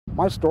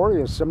my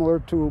story is similar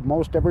to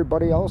most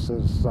everybody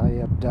else's. I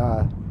had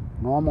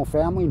normal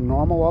family,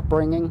 normal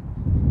upbringing,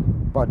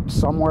 but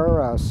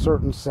somewhere a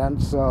certain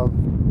sense of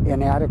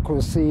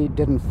inadequacy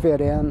didn't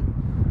fit in.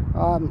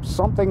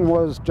 Something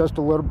was just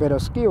a little bit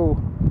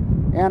askew,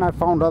 and I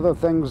found other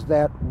things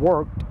that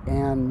worked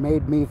and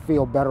made me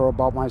feel better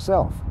about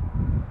myself.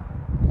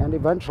 And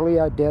eventually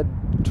I did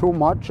too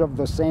much of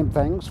the same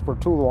things for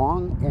too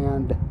long,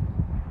 and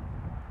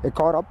it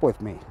caught up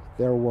with me.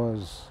 There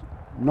was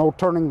no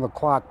turning the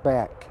clock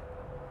back.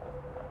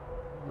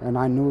 And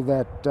I knew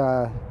that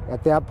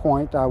at that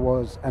point I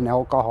was an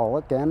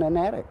alcoholic and an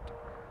addict.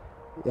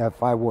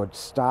 If I would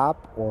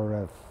stop, or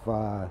if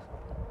a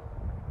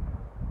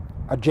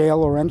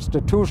jail or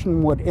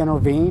institution would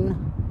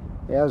intervene,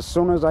 as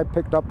soon as I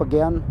picked up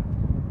again,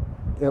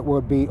 it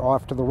would be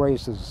off to the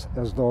races,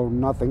 as though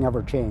nothing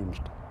ever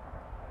changed.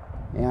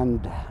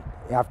 And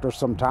after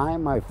some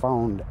time, I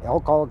found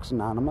Alcoholics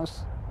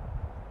Anonymous.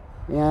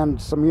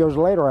 And some years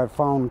later, I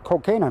found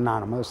Cocaine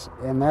Anonymous,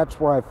 and that's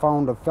where I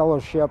found a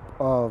fellowship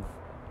of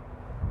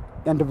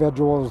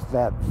individuals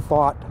that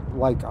thought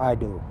like I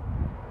do,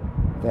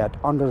 that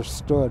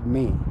understood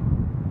me.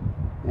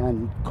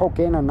 And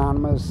Cocaine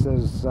Anonymous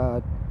is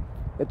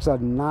it's a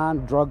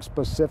non-drug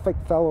specific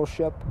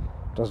fellowship.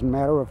 Doesn't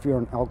matter if you're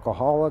an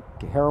alcoholic,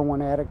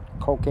 heroin addict,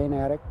 cocaine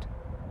addict.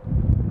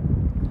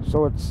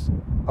 So it's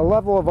a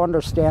level of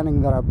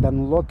understanding that I've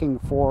been looking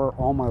for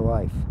all my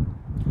life.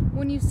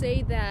 When you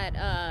say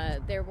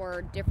that there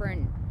were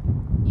different,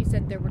 you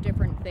said there were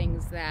different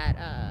things that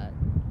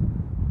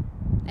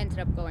ended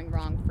up going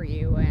wrong for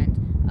you, and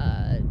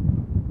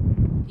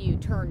you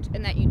turned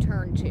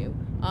to.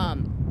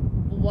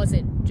 Was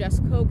it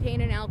just cocaine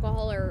and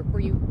alcohol, or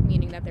were you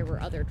meaning that there were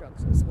other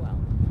drugs as well?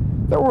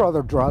 There were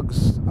other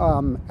drugs.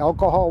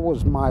 Alcohol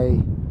was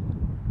my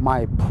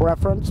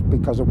preference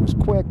because it was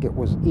quick, it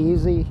was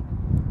easy.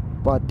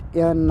 But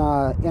in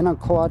a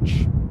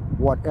clutch,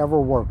 whatever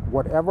worked,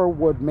 whatever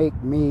would make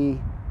me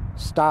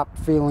stop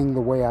feeling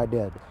the way I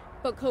did.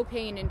 But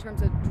cocaine, in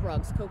terms of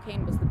drugs,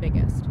 cocaine was the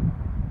biggest,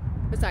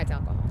 besides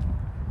alcohol.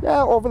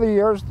 Yeah, over the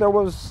years there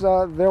was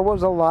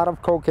a lot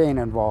of cocaine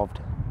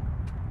involved.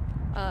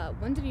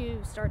 When did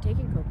you start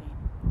taking cocaine?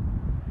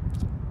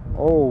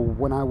 Oh,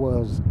 when I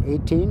was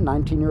 18,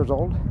 19 years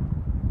old.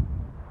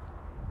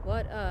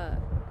 What,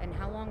 and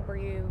how long were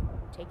you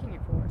taking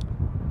it for?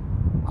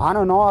 On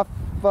and off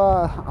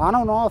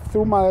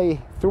through my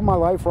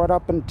life right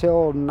up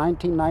until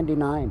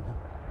 1999.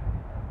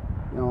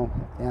 You know,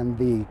 and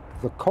the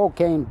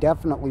cocaine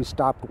definitely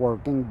stopped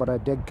working, but I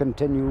did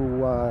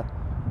continue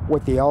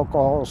with the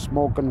alcohol,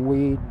 smoking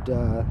weed,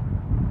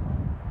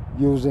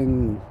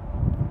 using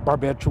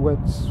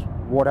barbiturates,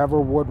 whatever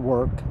would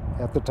work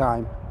at the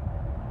time.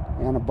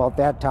 And about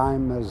that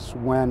time is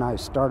when I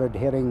started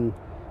hitting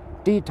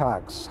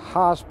detox,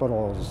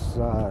 hospitals,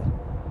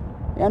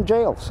 and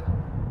jails.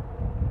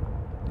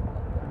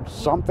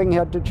 Something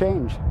had to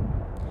change.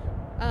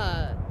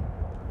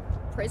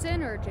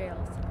 Prison or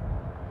jails?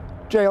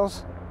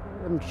 Jails,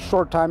 and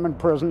short time in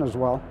prison as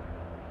well.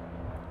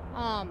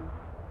 I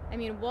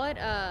mean, what,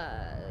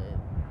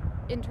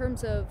 in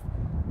terms of,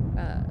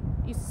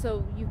 you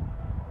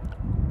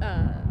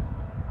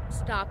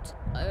stopped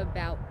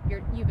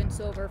you've been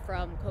sober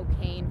from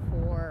cocaine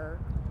for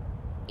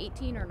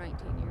 18 or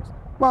 19 years?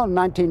 Well,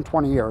 19,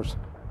 20 years.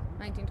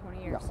 19,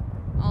 20 years.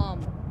 Yeah.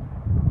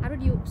 How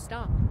did you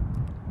stop?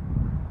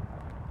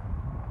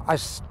 I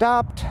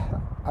stopped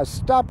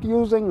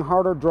using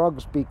harder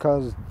drugs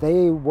because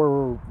they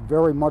were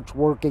very much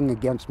working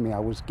against me. I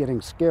was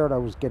getting scared, I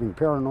was getting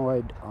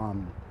paranoid.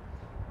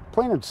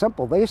 Plain and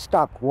simple, they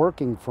stopped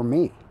working for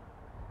me.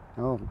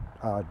 You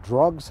know,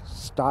 drugs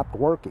stopped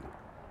working.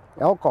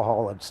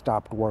 Alcohol had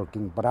stopped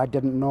working, but I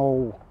didn't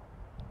know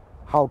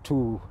how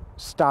to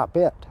stop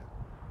it.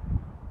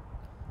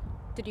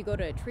 Did you go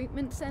to a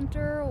treatment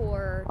center,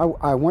 or?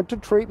 I went to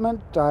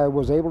treatment. I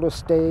was able to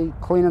stay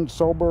clean and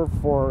sober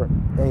for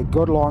a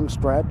good long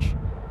stretch.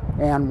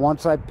 And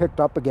once I picked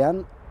up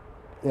again,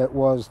 it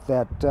was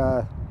that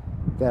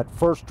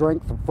first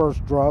drink, the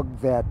first drug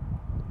that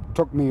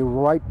took me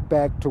right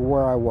back to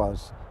where I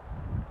was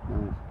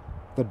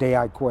the day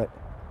I quit.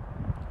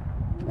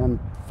 And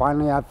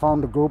finally I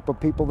found a group of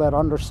people that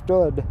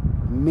understood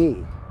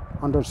me,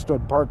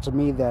 understood parts of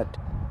me that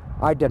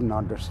I didn't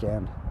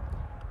understand.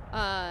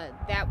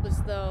 That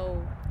was,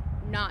 though,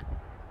 not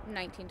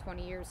 19,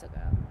 20 years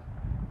ago,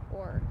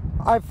 or?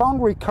 I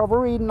found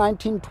recovery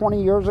 19,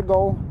 20 years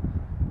ago.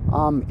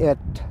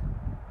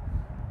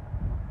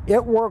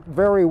 It worked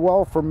very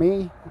well for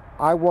me.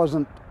 I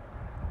wasn't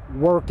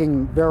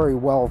working very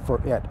well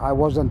for it. I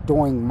wasn't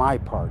doing my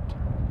part.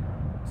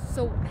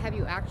 So have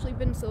you actually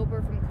been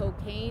sober from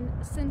cocaine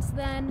since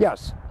then?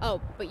 Yes. Oh,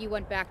 but you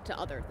went back to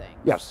other things?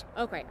 Yes.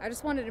 Okay, I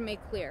just wanted to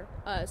make clear.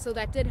 So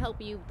that did help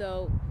you,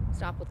 though,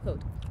 stop with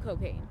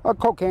cocaine?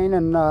 Cocaine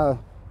and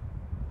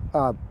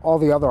all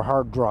the other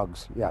hard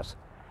drugs, yes.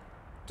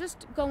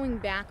 Just going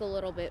back a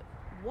little bit,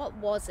 what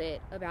was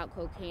it about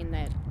cocaine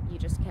that you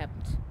just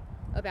kept,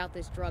 about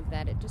this drug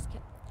that it just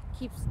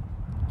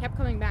kept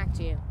coming back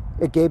to you?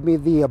 It gave me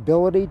the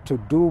ability to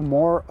do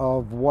more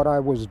of what I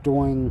was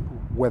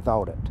doing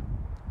without it.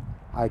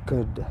 I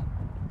could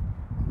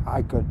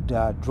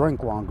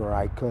drink longer.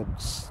 I could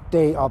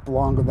stay up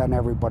longer than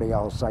everybody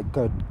else. I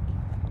could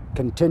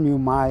continue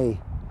my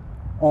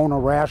own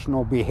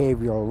irrational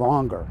behavior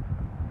longer.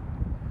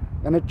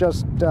 And it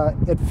just,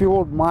 it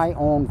fueled my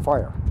own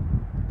fire.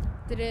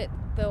 Did it,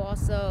 though,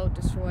 also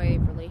destroy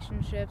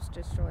relationships,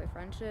 destroy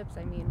friendships?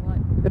 I mean,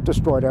 what? It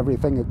destroyed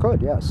everything it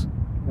could, yes.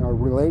 You know,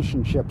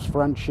 relationships,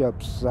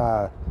 friendships,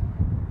 the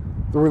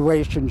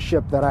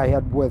relationship that I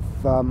had with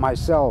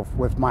myself,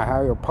 with my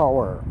higher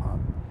power.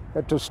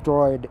 It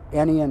destroyed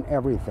any and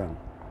everything.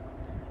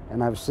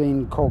 And I've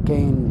seen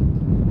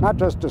cocaine not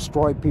just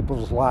destroy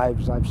people's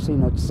lives, I've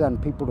seen it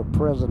send people to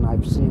prison,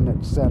 I've seen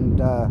it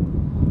send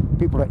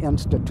people to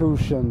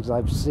institutions,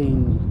 I've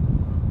seen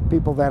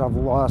people that have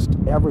lost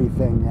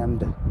everything,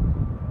 and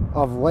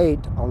of late,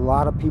 a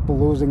lot of people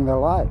losing their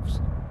lives.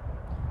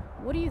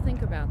 What do you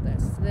think about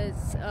this?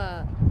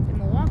 In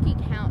Milwaukee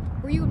County,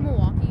 were you in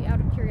Milwaukee out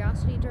of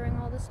curiosity during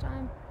all this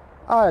time?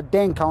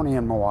 Dane County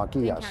in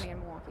Milwaukee, yes. Dane County in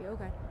Milwaukee,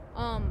 okay.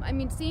 I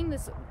mean, seeing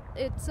this,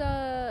 it's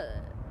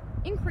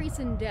increase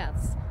in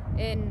deaths,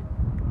 in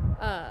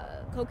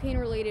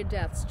cocaine-related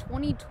deaths.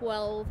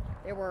 2012,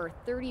 there were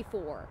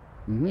 34.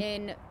 Mm-hmm.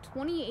 In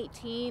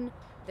 2018,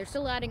 they're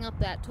still adding up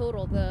that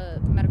total, the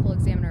medical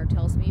examiner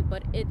tells me,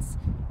 but it's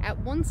at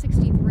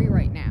 163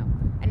 right now.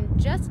 And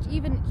just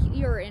even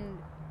here in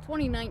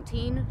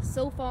 2019,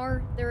 so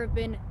far, there have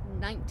been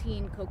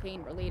 19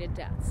 cocaine-related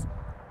deaths.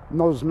 And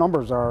those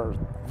numbers are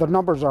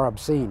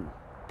obscene.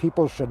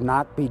 People should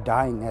not be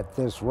dying at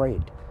this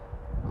rate.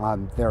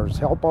 There's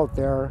help out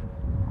there.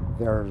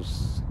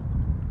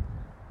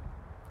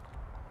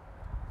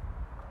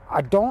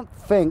 I don't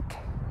think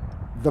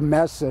the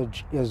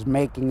message is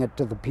making it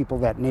to the people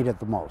that need it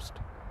the most.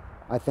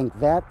 I think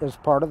that is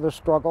part of the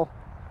struggle.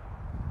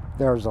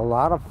 There's a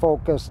lot of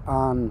focus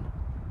on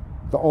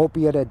the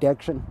opiate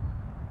addiction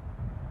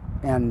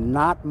and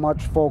not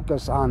much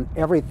focus on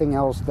everything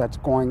else that's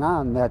going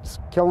on that's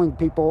killing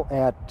people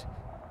at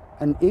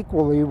an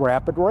equally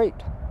rapid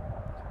rate.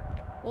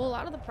 Well, a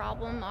lot of the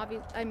problem,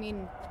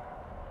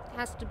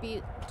 has to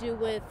do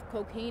with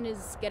cocaine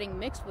is getting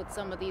mixed with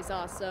some of these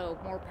also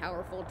more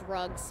powerful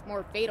drugs,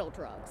 more fatal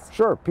drugs.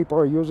 Sure, people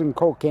are using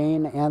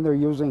cocaine and they're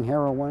using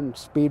heroin,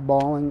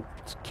 speedballing,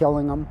 it's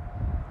killing them.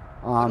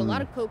 But a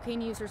lot of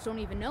cocaine users don't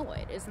even know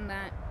it. Isn't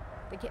that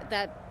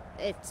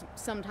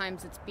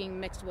sometimes it's being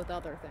mixed with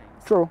other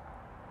things? True.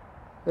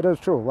 It is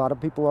true. A lot of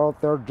people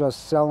out there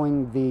just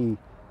selling the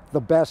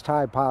best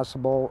high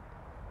possible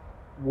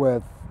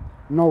with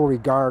no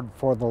regard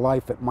for the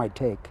life it might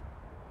take.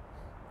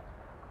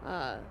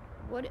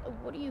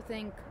 What do you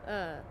think?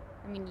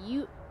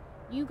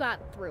 You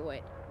got through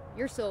it.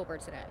 You're sober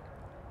today,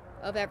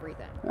 of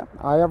everything. Yeah,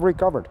 I have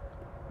recovered.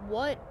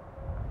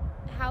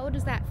 How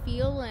does that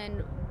feel,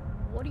 and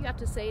what do you have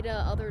to say to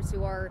others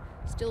who are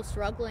still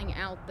struggling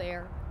out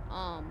there,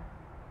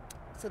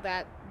 so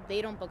that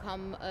they don't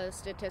become a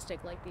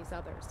statistic like these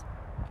others?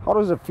 How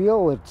does it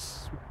feel?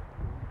 It's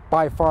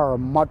by far a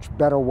much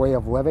better way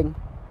of living.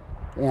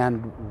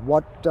 And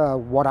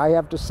what I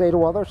have to say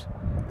to others,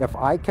 if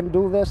I can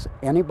do this,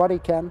 anybody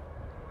can,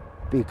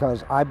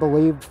 because I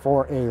believed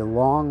for a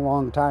long,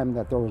 long time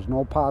that there was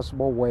no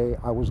possible way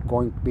I was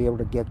going to be able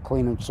to get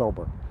clean and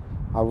sober.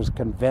 I was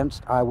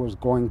convinced I was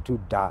going to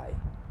die.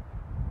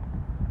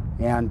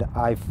 And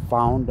I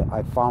found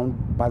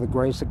by the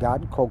grace of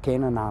God,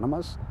 Cocaine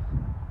Anonymous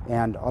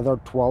and other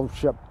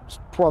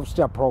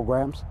 12-step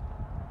programs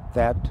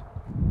that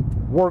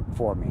worked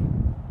for me.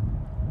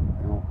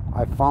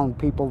 I found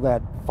people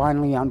that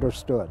finally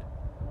understood.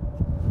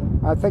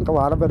 I think a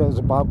lot of it is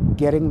about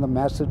getting the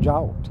message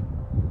out.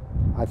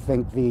 I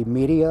think the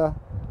media,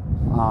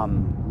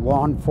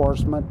 law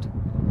enforcement,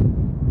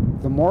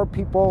 the more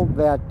people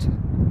that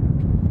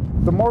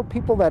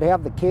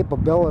have the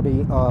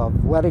capability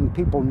of letting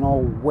people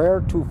know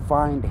where to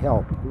find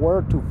help,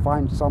 where to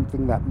find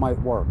something that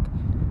might work.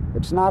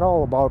 It's not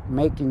all about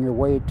making your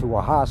way to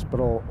a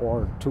hospital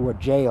or to a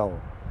jail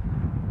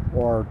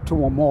or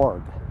to a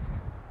morgue.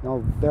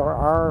 There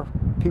are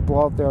people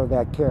out there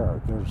that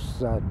care.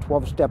 There's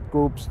 12-step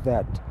groups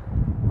that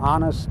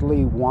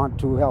honestly want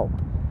to help.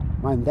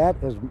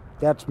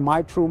 That's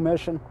my true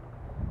mission,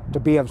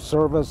 to be of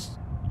service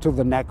to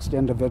the next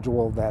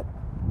individual that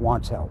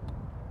wants help.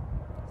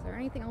 Is there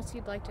anything else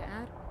you'd like to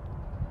add?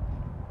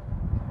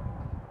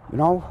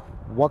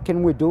 What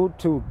can we do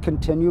to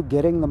continue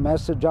getting the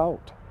message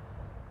out?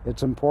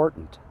 It's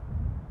important.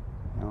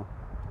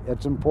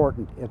 It's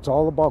important. It's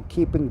all about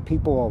keeping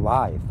people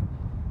alive.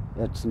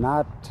 It's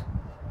not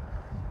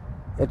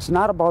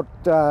about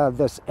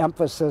this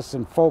emphasis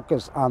and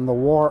focus on the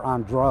war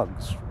on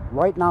drugs.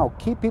 Right now,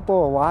 keep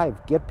people alive.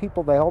 Get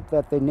people the help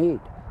that they need.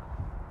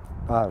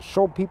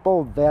 Show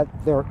people that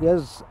there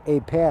is a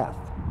path.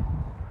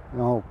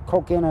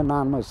 Cocaine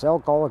Anonymous,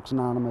 Alcoholics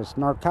Anonymous,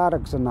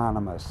 Narcotics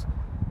Anonymous.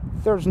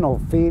 There's no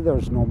fee,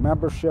 there's no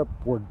membership.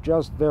 We're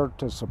just there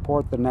to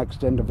support the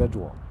next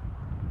individual.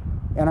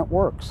 And it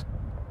works.